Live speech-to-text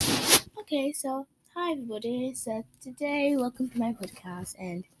Okay, so hi everybody. So today, welcome to my podcast,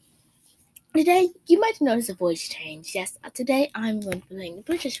 and today you might notice a voice change. Yes, today I'm going to be playing the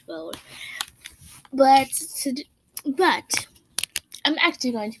British world, but but I'm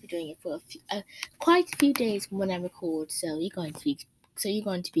actually going to be doing it for quite a few days when I record. So you're going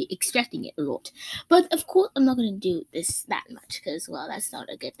to be expecting it a lot. But of course, I'm not going to do this that much because that's not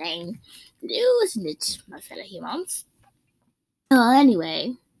a good thing to do, isn't it, my fellow humans? Well,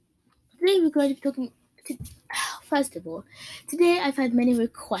 anyway, today we're going to be talking. First of all, today I've had many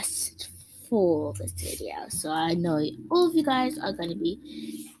requests for this video, so I know all of you guys are going to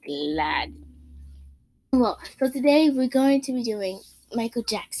be glad. Well, so today we're going to be doing Michael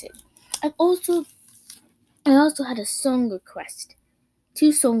Jackson. I also had a song request,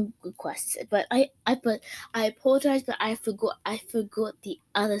 two song requests, but I apologize, but I forgot the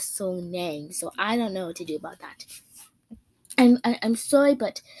other song name, so I don't know what to do about that. I'm sorry,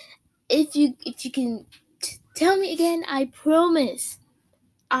 but if you can tell me again, I promise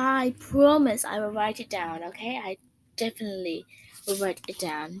I will write it down, okay? I definitely will write it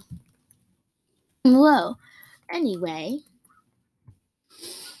down. Well, anyway,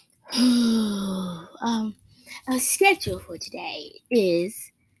 our schedule for today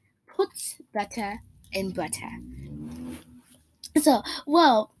is puts butter in butter. So,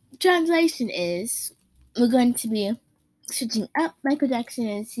 translation is we're going to be switching up Michael Jackson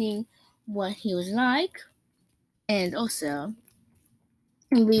and seeing what he was like, and also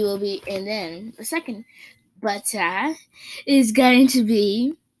and then the second butter is going to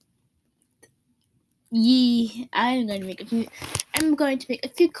be I'm going to make a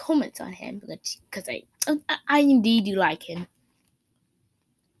few comments on him because I indeed do like him.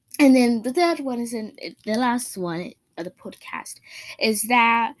 And then the third one the last one of the podcast is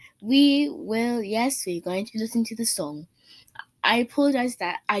that we're going to be listening to the song. I apologize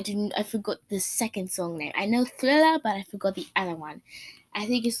that I forgot the second song name. I know Thriller, but I forgot the other one. I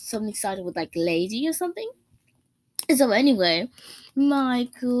think it's something started with like Lady or something. So anyway,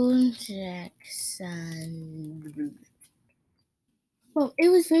 Michael Jackson. Well, it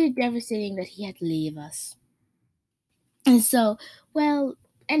was very devastating that he had to leave us. And so,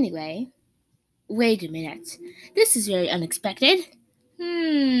 anyway, wait a minute. This is very unexpected.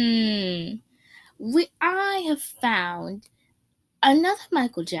 I have found another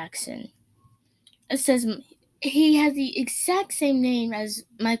Michael Jackson. It says he has the exact same name as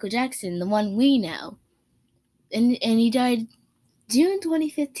Michael Jackson, the one we know. And he died June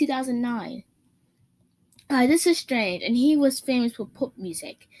 25th, 2009. This is strange, and he was famous for pop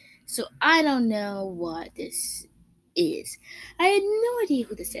music, so I don't know what this is. I had no idea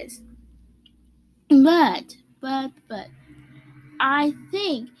who this is. But I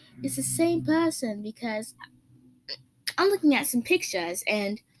think it's the same person because I'm looking at some pictures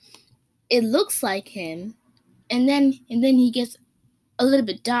and it looks like him, and then he gets a little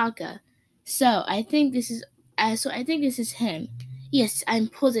bit darker. So I think this is him. Yes, I'm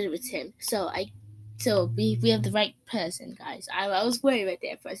positive it's him. So we have the right person, guys. I was worried right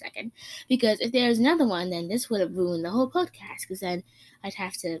there for a second because if there's another one, then this would have ruined the whole podcast. Because then I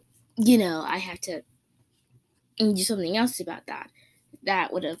have to do something else about that.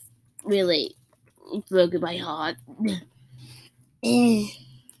 That would have really broken my heart.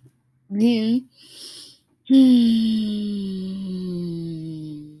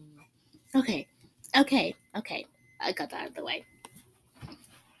 Okay. I got that out of the way.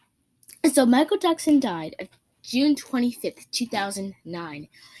 So Michael Jackson died on June 25th, 2009.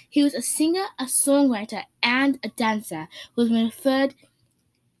 He was a singer, a songwriter, and a dancer who has been referred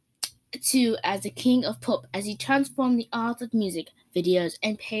to as the king of pop as he transformed the art of music, videos,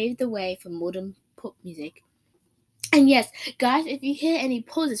 and paved the way for modern pop music. And yes, guys, if you hear any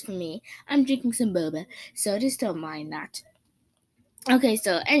pauses from me, I'm drinking some boba, so just don't mind that. Okay,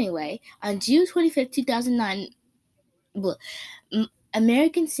 so anyway, on June 25th, 2009,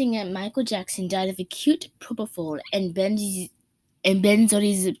 American singer Michael Jackson died of acute propofol and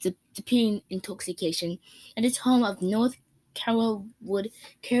benzodiazepine intoxication at his home of North Carrollwood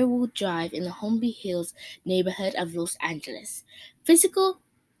Drive in the Holmby Hills neighborhood of Los Angeles. Physician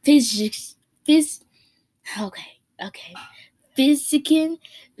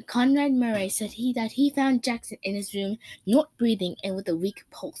Conrad Murray said that he found Jackson in his room, not breathing and with a weak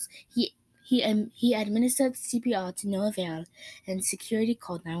pulse. He administered CPR to no avail, and security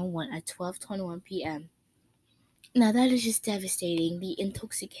called 911 at 12:21 p.m. Now that is just devastating. The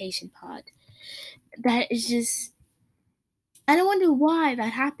intoxication part. That is just. I don't wonder why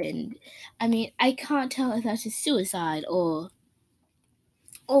that happened. I mean, I can't tell if that's a suicide or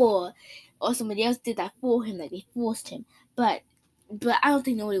somebody else did that for him, like they forced him. But but I don't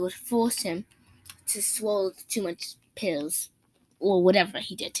think nobody would force him to swallow too much pills or whatever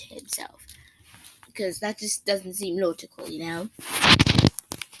he did to himself, because that just doesn't seem logical, you know.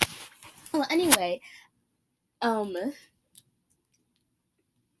 Well, anyway,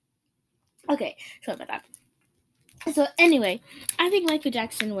 okay, sorry about that. So anyway, I think Michael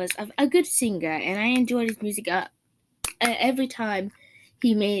Jackson was a good singer, and I enjoyed his music every time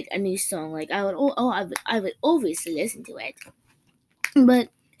he made a new song. Like I would obviously listen to it. But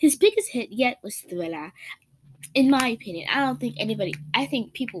his biggest hit yet was Thriller. In my opinion, I don't think anybody. I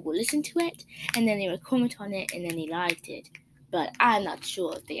think people will listen to it and then they will comment on it and then they liked it. But I'm not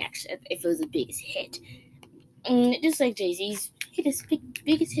sure if it was the biggest hit. Just like Jay-Z's his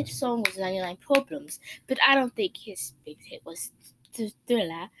biggest hit song was 99 Problems, but I don't think his biggest hit was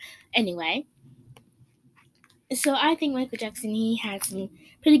Thriller. Anyway, so I think Michael Jackson, he had some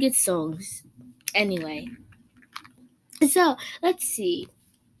pretty good songs. Anyway, so let's see.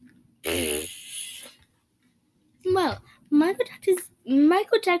 Well, Michael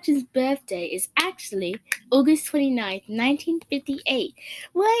Jackson's birthday is actually August 29th, 1958.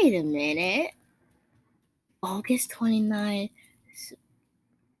 Wait a minute. August 29th.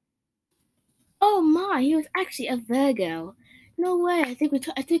 Oh my, he was actually a Virgo. No way. I think we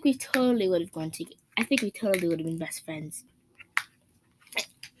totally would have gone to I think we totally would have been best friends.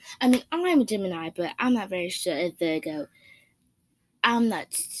 I mean, I'm a Gemini, but I'm not very sure if Virgo. I'm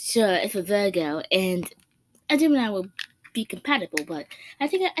not sure if a Virgo and a Gemini will be compatible, but I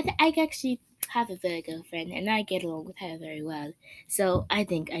think I actually have a Virgo friend, and I get along with her very well. So I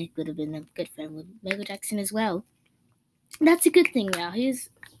think I could have been a good friend with Michael Jackson as well. That's a good thing now. He's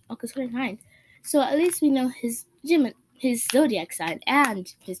August 29th. So at least we know his zodiac sign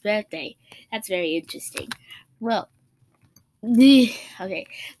and his birthday. That's very interesting. Well, okay,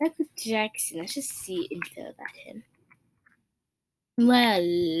 Michael Jackson. Let's just see info about him.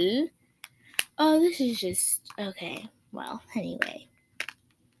 Well, oh, this is just okay. Well, anyway,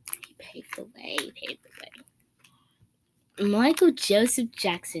 he paved the way. Michael Joseph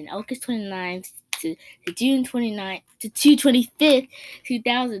Jackson, August 29th to June 29th to June 25th,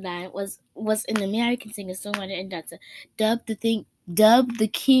 2009, was an American singer, songwriter, and dancer. Dubbed the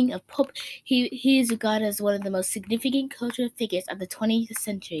king of pop, he is regarded as one of the most significant cultural figures of the 20th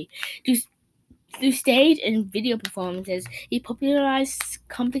century. Through stage and video performances, he popularized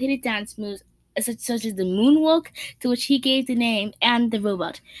complicated dance moves such as the moonwalk, to which he gave the name, and the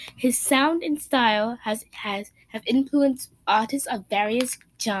robot. His sound and style have influenced artists of various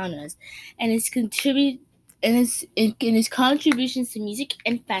genres, and his contributions to music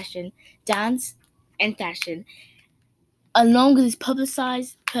and fashion, dance and fashion, along with his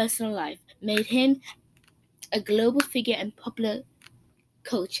publicized personal life, made him a global figure in popular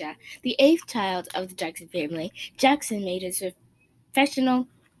culture. The eighth child of the Jackson family, Jackson made his professional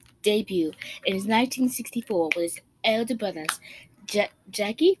debut in 1964 with his elder brothers,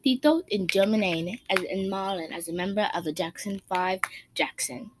 Jackie, Tito, and Germaine, and Marlon, as a member of the Jackson 5.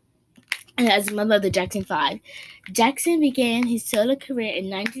 As a member of the Jackson 5. Jackson began his solo career in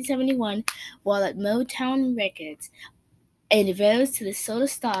 1971 while at Motown Records, and rose to the solo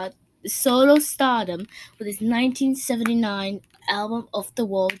stardom with his 1979 album Off the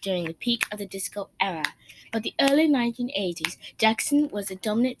Wall during the peak of the disco era. By the early 1980s, Jackson was a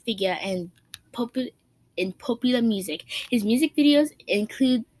dominant figure in popular music. His music videos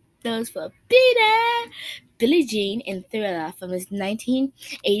include those for Beat It, Billie Jean, and Thriller from his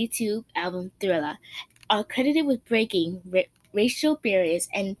 1982 album Thriller, are credited with breaking racial barriers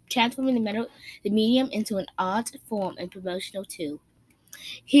and transforming the medium into an art form and promotional tool.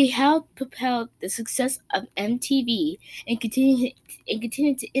 He helped propel the success of MTV and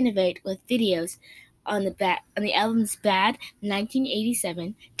continued to innovate with videos on the albums Bad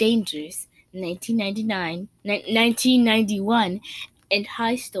 1987, Dangerous 1991, and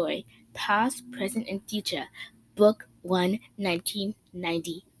High Story Past, Present, and Future, Book 1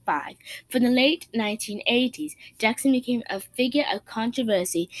 1995. From the late 1980s, Jackson became a figure of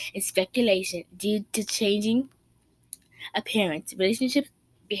controversy and speculation due to changing appearance, relationships,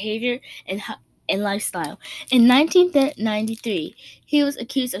 behavior, and lifestyle. In 1993, he was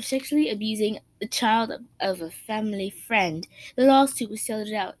accused of sexually abusing the child of a family friend. The lawsuit was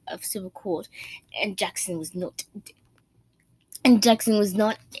settled out of civil court, and Jackson was not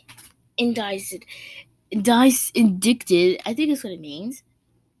indicted. Indicted, I think that's what it means.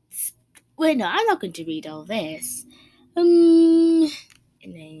 Wait, no, I'm not going to read all this. This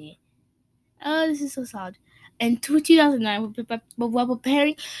is so sad. And 2009, while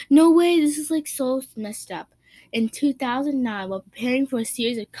preparing, no way, this is like so messed up. in 2009 while preparing for a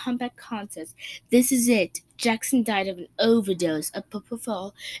series of comeback concerts. This is it. Jackson died of an overdose of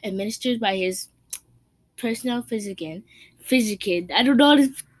propofol administered by his personal physician. I don't know how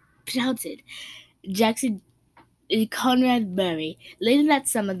to pronounce it. Jackson Conrad Murray. Later that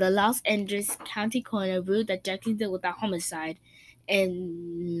summer, the Los Angeles County coroner ruled that Jackson dealt with a homicide.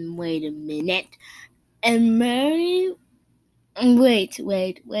 And wait a minute. And Murray. Wait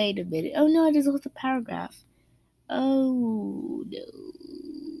a minute. Oh no, there's also a paragraph. Oh no.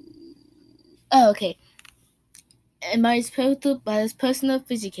 Oh, okay. And by his personal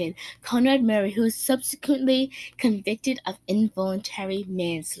physician, Conrad Murray, who was subsequently convicted of involuntary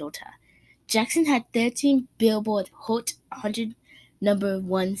manslaughter. Jackson had 13 Billboard Hot 100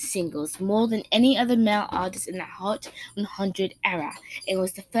 #1 singles, more than any other male artist in the Hot 100 era, and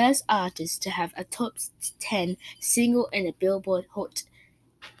was the first artist to have a top 10 single in the Billboard Hot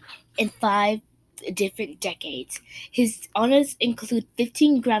in 5 different decades. His honors include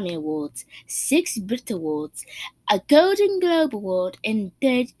 15 Grammy Awards, 6 Brit Awards, a Golden Globe Award, and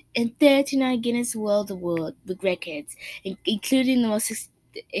 39 Guinness World Records, including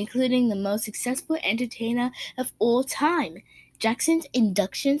the most successful entertainer of all time. Jackson's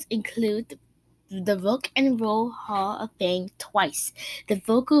inductions include the Rock and Roll Hall of Fame twice, the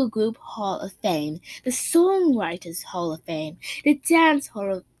Vocal Group Hall of Fame, the Songwriters Hall of Fame, the Dance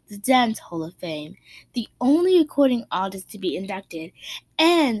Hall of Fame, the only recording artist to be inducted,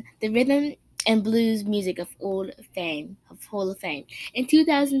 and the Rhythm and Blues Music Hall of Fame. In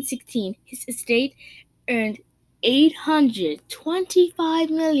 2016, his estate earned $825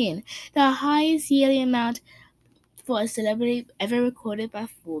 million, the highest yearly amount for a celebrity ever recorded by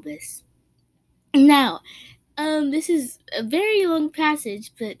Forbes. Now, this is a very long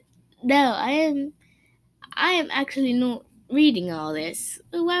passage, but no, I am actually not reading all this.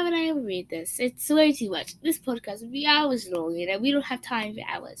 Why would I ever read this? It's way too much. This podcast would be hours long, we don't have time for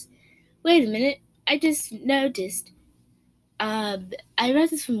hours. Wait a minute, I just noticed. I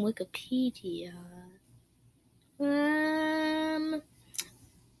read this from Wikipedia.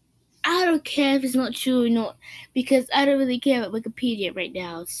 I don't care if it's not true or not, because I don't really care about Wikipedia right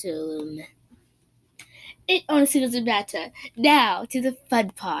now, so, it honestly doesn't matter. Now, to the fun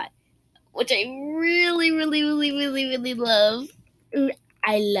part, which I really, really, really, really, really love.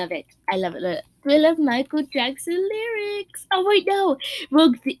 I love it. I love Michael Jackson lyrics. Oh, wait, no.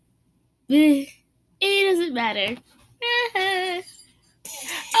 Wrong thing. It doesn't matter.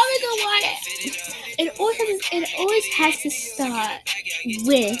 Oh my god, why? It always has to start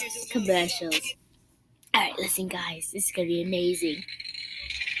with commercials. Alright, listen, guys. This is going to be amazing.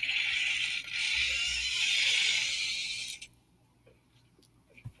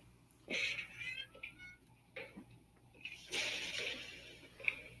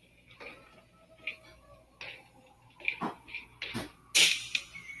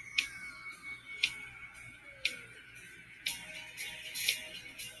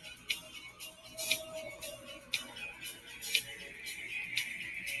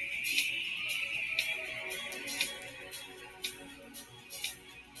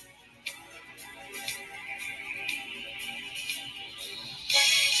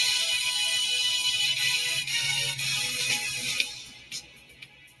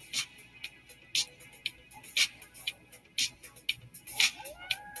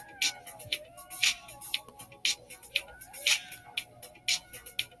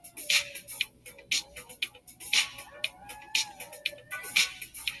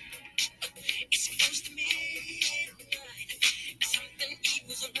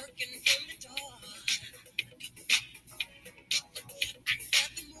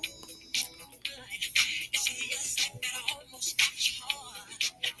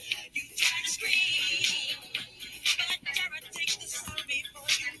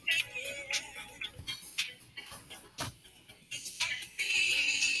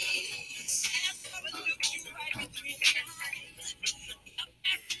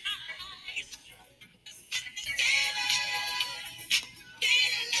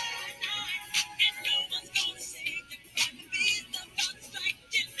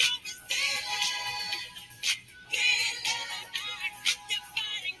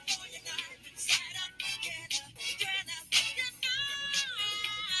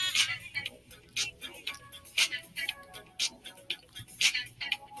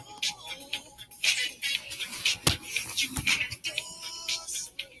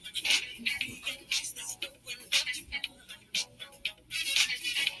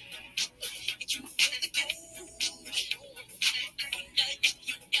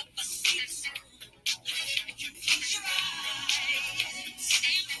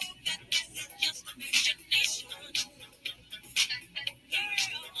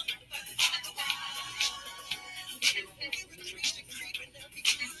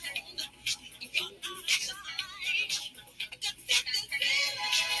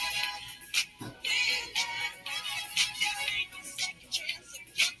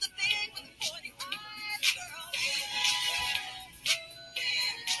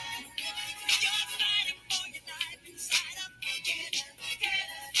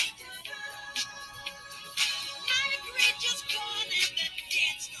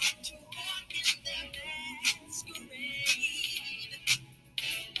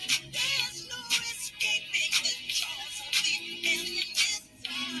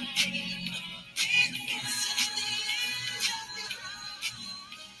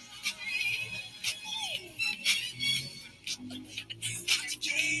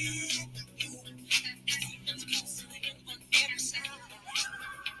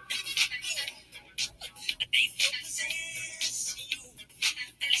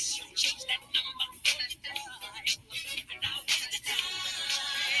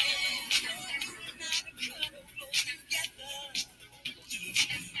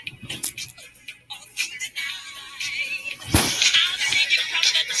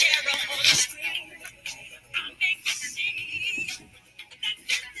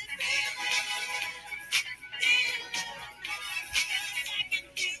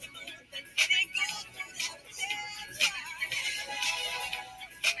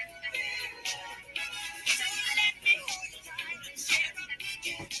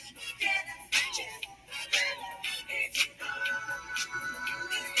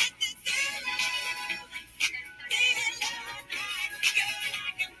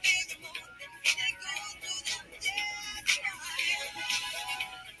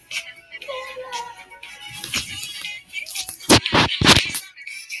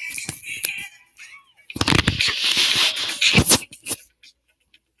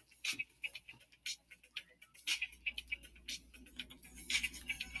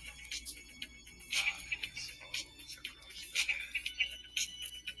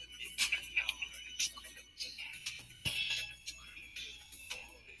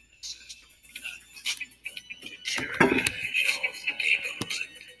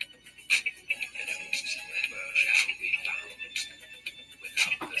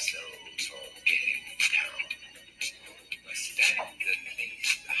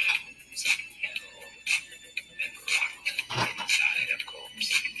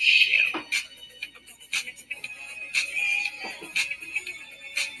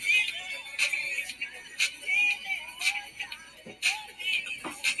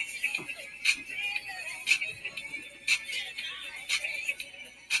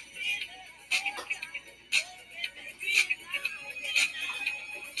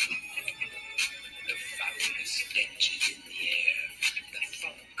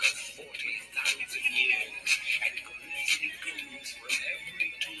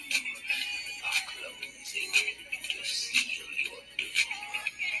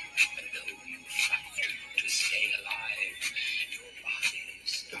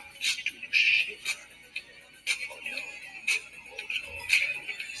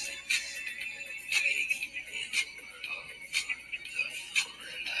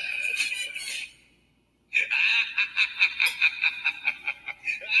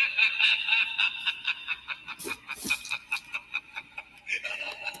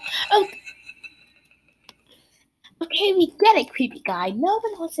 Okay, we get it, creepy guy. No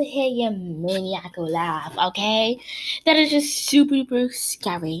one wants to hear your maniacal laugh, okay? That is just super duper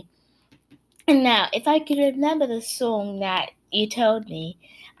scary. And now, if I could remember the song that you told me,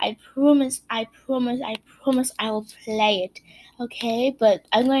 I promise I will play it, okay? But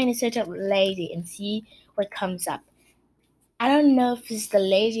I'm going to search up lady and see what comes up. I don't know if it's the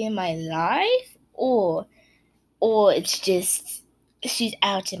lady in my life or it's just she's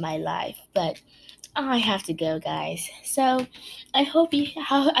out in my life, but I have to go, guys. So I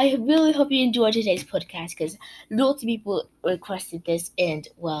really hope you enjoyed today's podcast because lots of people requested this, and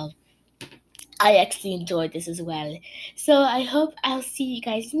well, I actually enjoyed this as well. So I hope I'll see you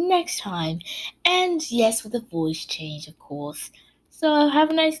guys next time. And yes, with a voice change, of course. So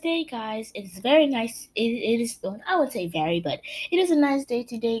have a nice day, guys. It's very nice. It is. Well, I would say very, but it is a nice day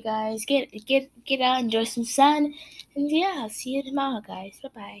today, guys. Get out, enjoy some sun, and yeah, I'll see you tomorrow, guys. Bye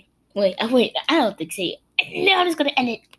bye. Wait. I don't think so. No, I'm just gonna end it.